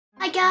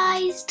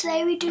guys,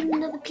 today we're doing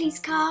another police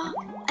car,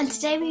 and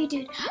today we're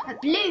doing a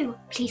blue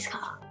police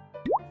car.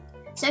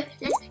 So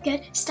let's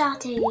get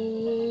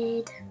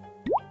started.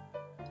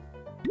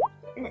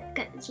 Let's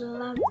get this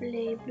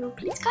lovely blue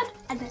police car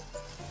and then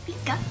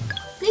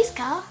police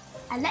car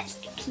and let's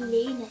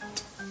clean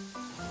it.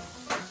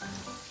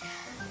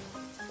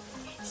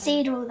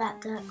 Seeing all that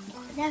dirt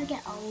will never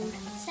get old.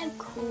 So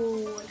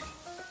cool.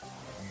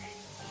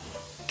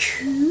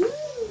 Cool.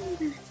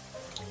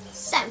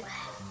 So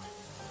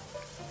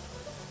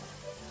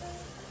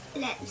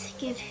let's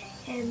give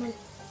him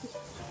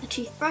a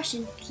toothbrush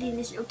and clean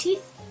his little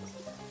teeth.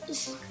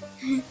 He's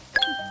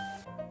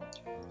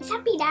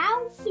happy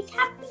now. He's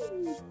happy.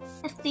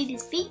 Let's clean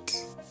his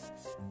feet.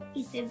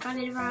 He's been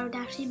running around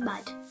out in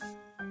mud.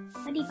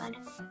 Muddy mud.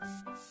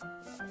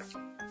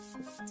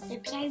 So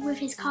playing with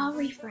his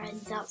carry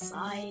friends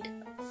outside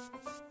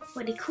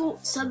when he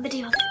caught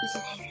somebody off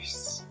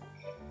loose.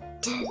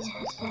 Then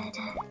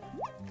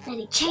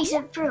he chased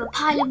him through a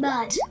pile of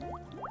mud.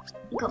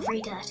 He got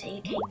very dirty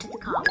and came to the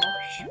car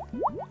wash.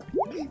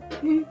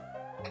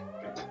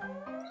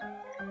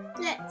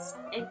 Let's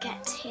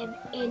get him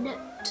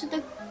into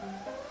the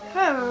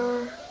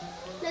car.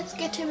 Let's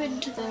get him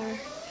into there.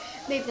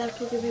 Maybe that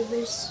will give him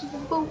his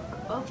bulk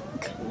of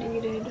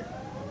cleaning.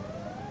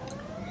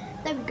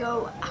 There we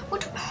go.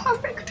 What a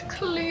perfect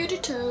clean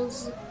it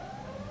is.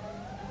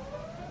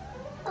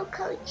 Oh,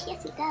 coach,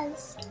 yes it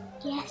does.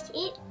 Yes,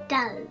 it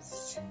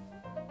does.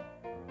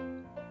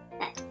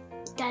 That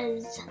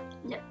does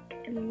look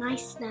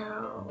nice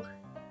now.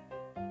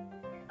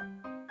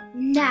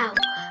 Now,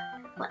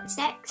 what's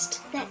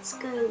next? Let's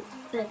go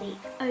for the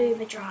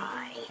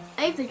overdry.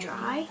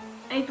 Overwash.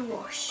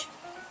 Overwash.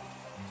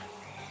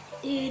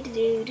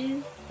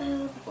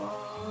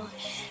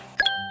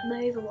 I'm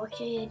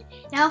overwashing.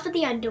 Now for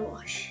the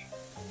underwash.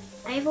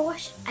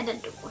 Overwash and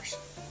underwash.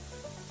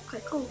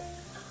 Quite cool.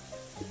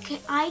 Okay,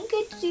 I'm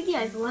going to do the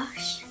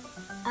overwash.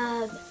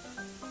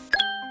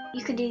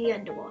 You can do the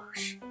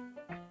underwash.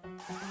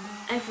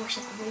 Overwash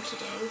has more to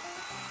do.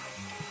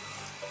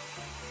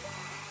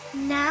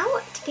 Now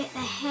to get the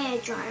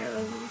hairdryer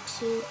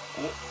onto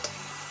it.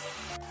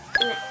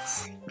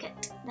 Let's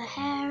get the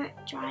hair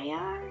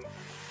dryer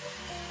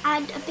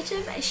and a bit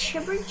of a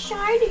shimmer and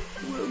shine. It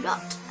will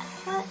not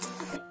hurt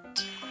a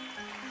bit.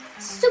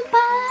 Super.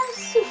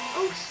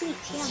 Oh, sweet.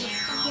 Yeah,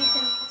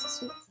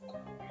 sweet.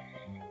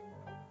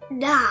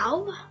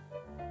 Now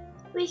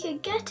we can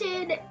get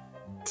in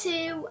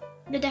to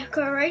the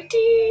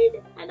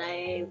decorating, and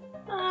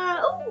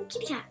oh,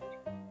 kitty cat.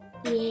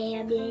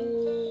 Yeah,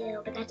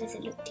 but that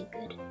doesn't look too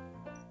good.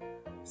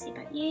 Let's see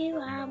about you.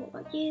 What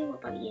about you? What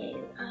about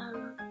you?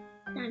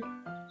 None.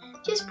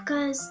 Just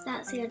because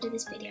that's the end of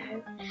this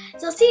video.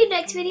 So I'll see you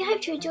next video.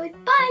 Hope you enjoyed.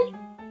 Bye.